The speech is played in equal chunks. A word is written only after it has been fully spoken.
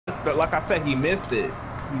like I said, he missed it.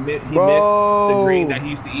 He missed the green that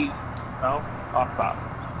he used to eat. No, I'll stop.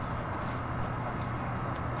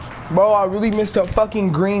 Bro, I really missed a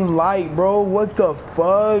fucking green light, bro. What the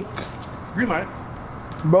fuck? Green light.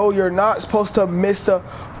 Bro, you're not supposed to miss a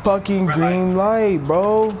fucking green light,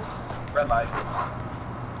 bro. Red light.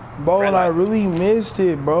 Bro, and I really missed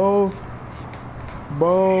it, bro.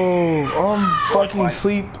 Bro, I'm fucking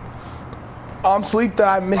sleep. I'm sleep that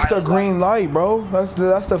I missed a green light, bro. That's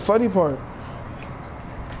the funny part.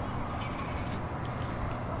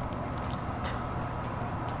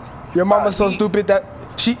 Your mama's so stupid that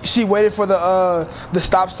she waited for the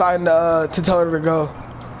stop sign to tell her to go.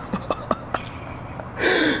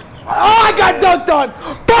 Oh, I got dunked on!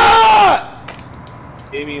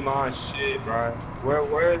 Fuck! Give me my shit, bro.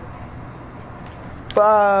 Where?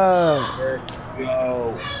 Fuck.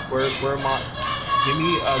 Yo, where my? Give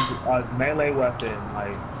me a melee weapon,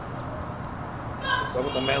 like. What's up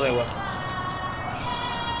with the melee weapon?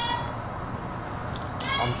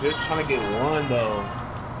 I'm just trying to get one though.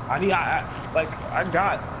 I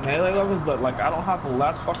got melee weapons, but like I don't have the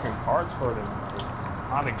last fucking parts for them. It's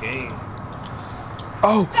not a game.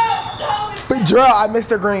 Oh, but Drill, I missed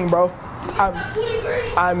the green, bro.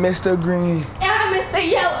 I missed the green. And I missed the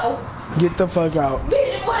yellow. Get the fuck out. What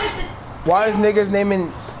is it? Why is niggas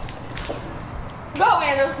naming? Go,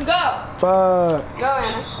 Anna. Go. Fuck. Go,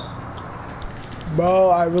 Anna. Bro,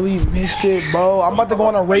 I really missed it, bro. I'm about to go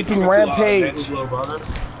on a raping rampage. You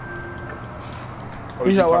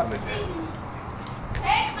know what?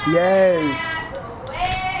 Yes.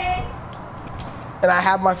 And I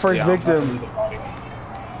have my first victim.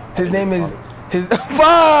 His name is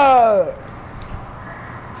fuck.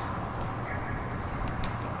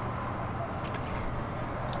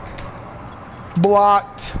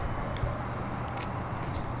 Blocked.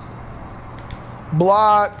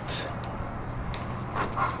 Blocked.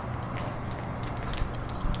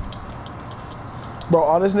 Bro,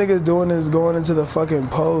 all this nigga's doing is going into the fucking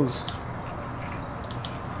post.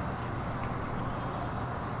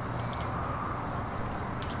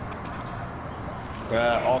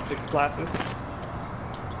 All 6 classes.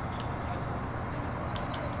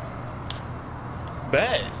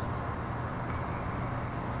 Bet.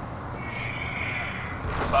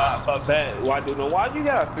 But bet. Why do you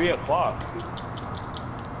got a 3 o'clock?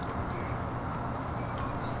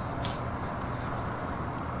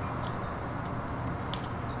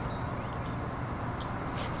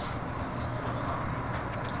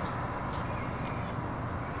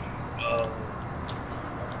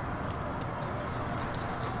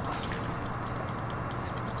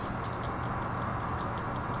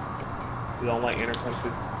 You don't like intercoms to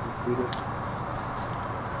students?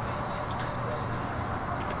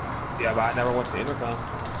 Yeah, but I never went to intercom.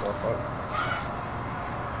 So fuck.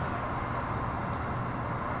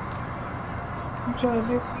 You trying to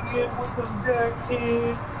mix me in with them dead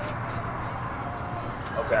kids?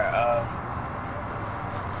 Okay,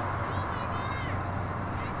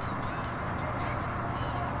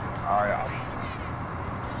 alright,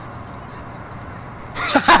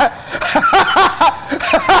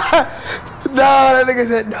 No, that nigga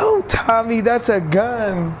said, no, Tommy, that's a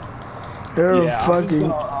gun. You're fucking.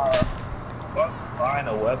 Fuck buying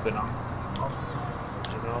a weapon.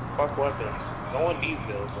 Fuck weapons. No one needs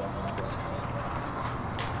those weapons.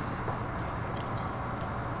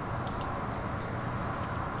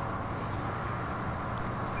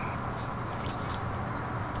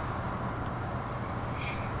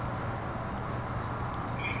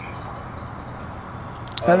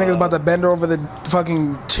 That nigga's about to bend over the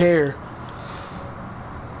fucking chair.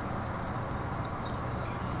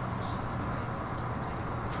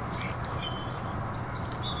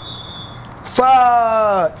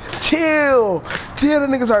 Fuck! Chill! Chill, the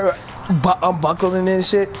niggas are unbuckling and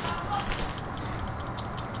shit.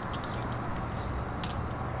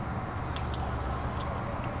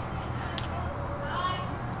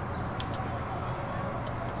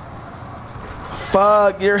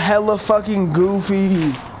 Fuck, you're hella fucking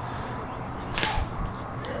goofy.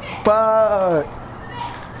 Fuck.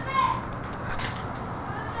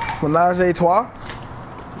 Menage a trois?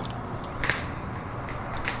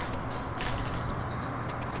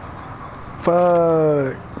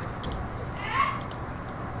 Fuck.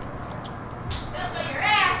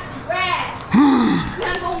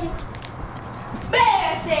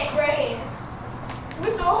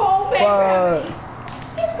 With the whole background.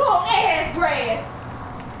 It's called ass grass.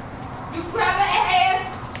 You grab an ass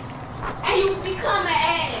and you become an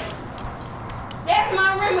ass. That's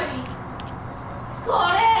my remedy. It's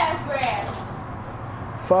called ass grass.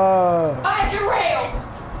 Fuck. By Jarrell.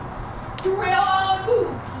 Jarrell all boo.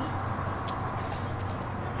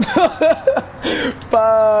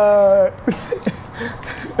 Fuck.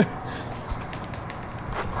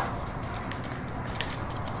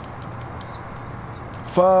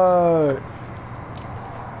 Fuck.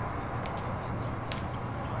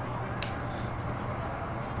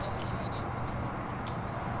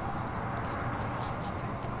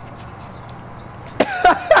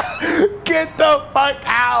 Get the fuck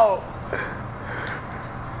out.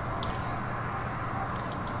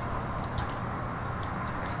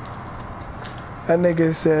 That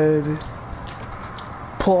nigga said,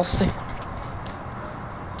 pussy.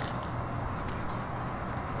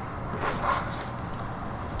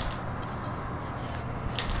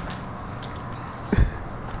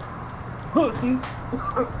 Pussy.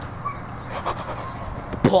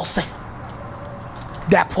 Pussy.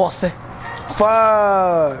 That pussy.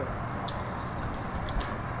 Fuck.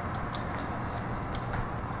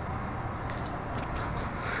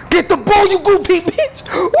 Get the ball, you goofy bitch.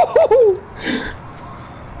 Woo-hoo-hoo.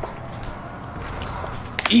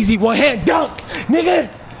 Easy one hand dunk, nigga.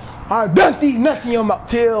 I dunked these nuts in your mouth.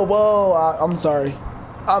 Chill, whoa. I'm sorry.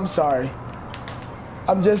 I'm sorry.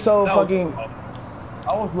 I'm just so fucking. I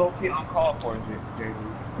was low key uncalled for, JD.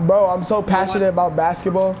 Bro, I'm so passionate about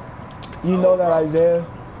basketball. You know that, Isaiah.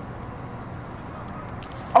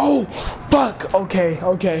 Oh, fuck. Okay,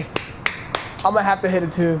 okay. I'm gonna have to hit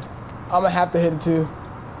it too. I'm gonna have to hit it too.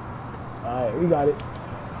 Alright, we got it.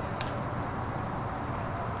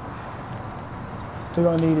 We're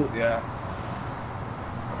gonna need it. Yeah.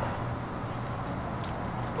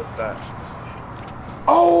 What's that?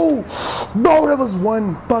 Oh! Bro, that was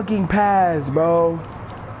one fucking pass, bro.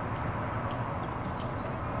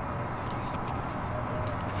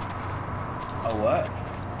 A what?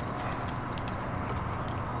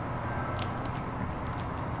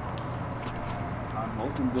 I'm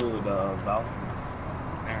hoping good about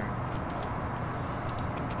Aaron.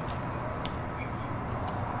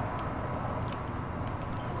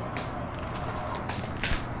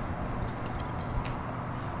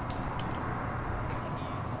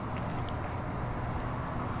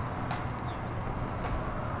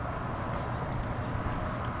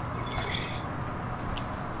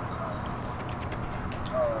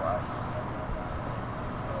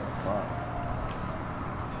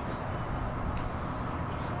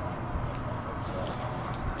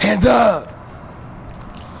 Hands up!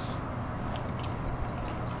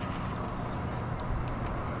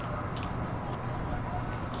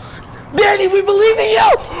 Danny, we believe in you!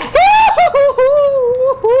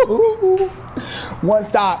 One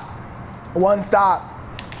stop. One stop.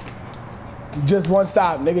 Just one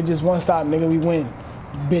stop, nigga. Just one stop, nigga. We win.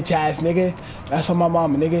 Bitch ass nigga. That's on my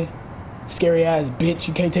mama, nigga. Scary ass bitch.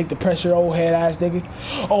 You can't take the pressure, old head ass nigga.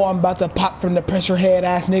 Oh, I'm about to pop from the pressure head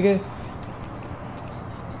ass nigga.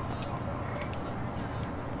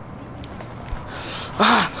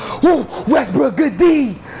 Ah, woo, Westbrook, good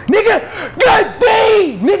D, nigga, good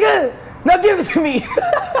D, nigga. Now give it to me.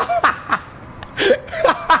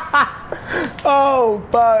 Oh,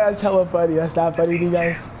 fuck, that's hella funny. That's not funny to you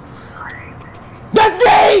guys. That's D.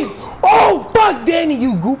 Oh, fuck, Danny,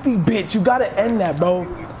 you goofy bitch. You gotta end that, bro.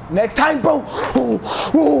 Next time, bro. Ooh,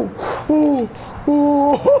 ooh, ooh,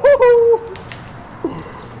 ooh,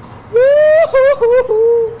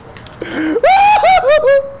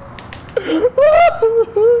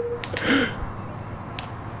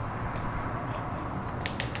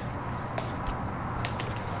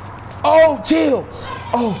 oh, chill.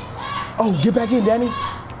 Oh, get back in, Danny.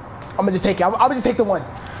 I'm gonna just take it. I'm gonna just take the one.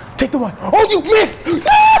 Take the one. Oh, you missed.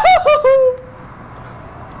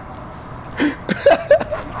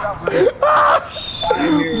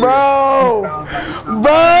 Bro,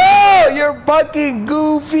 you're fucking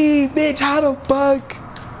goofy, bitch. How the fuck?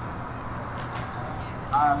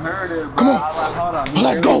 I heard it, bro. Come on. Hold on.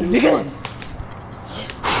 Let's go, nigga.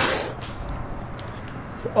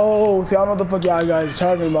 Oh, see, I don't know what the fuck y'all guys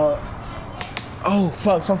talking about. Oh,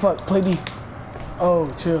 fuck. Play D.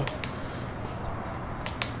 Oh, chill.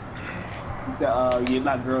 He said, you're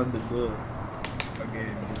not girl the good.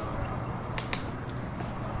 Again, you know.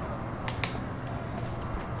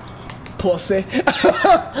 Pussy.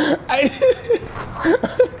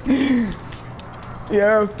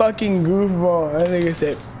 You're a fucking goofball. That nigga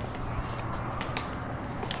said.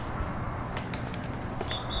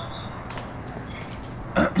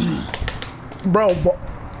 Bro,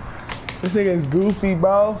 this nigga is goofy,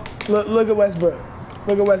 bro. Look at Westbrook.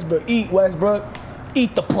 Look at Westbrook. Eat, Westbrook.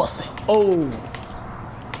 Eat the pussy. Oh.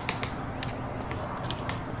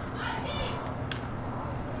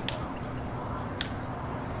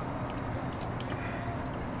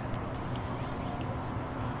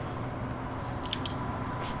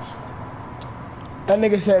 That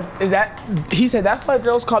nigga said, he said, that's why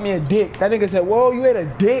girls call me a dick. That nigga said, whoa, you ain't a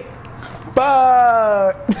dick?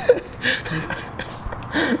 Fuck.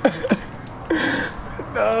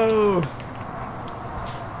 No.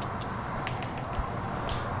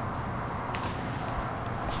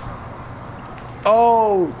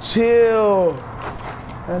 Oh, chill.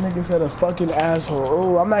 That nigga said a fucking asshole.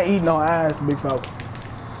 Oh, I'm not eating no ass, big fella.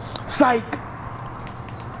 Psych.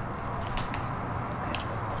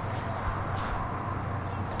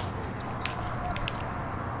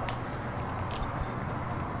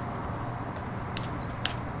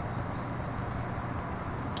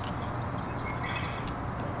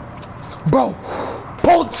 Bro,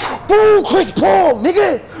 Paul, ooh, Chris Paul,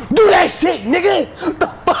 nigga, do that shit, nigga. The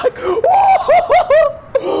fuck?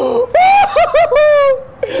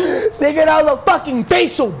 Nigga, that was a fucking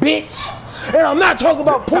facial, bitch. And I'm not talking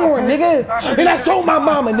about porn, nigga. And I told my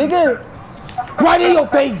mama, nigga. Right in your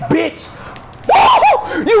face, bitch.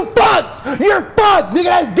 You fucked. You're fucked, nigga.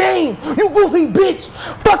 That's game. You goofy bitch.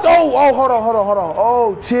 Fuck. Oh, hold on.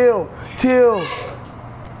 Oh, chill.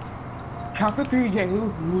 Count to 3, Jay.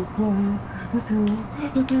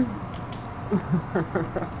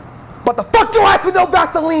 But the fuck your ass with no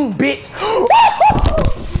Vaseline, bitch.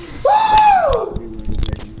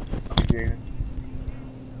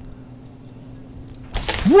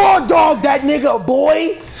 Raw dog that nigga,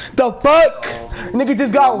 boy. The fuck? Nigga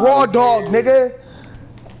just got raw dog, nigga.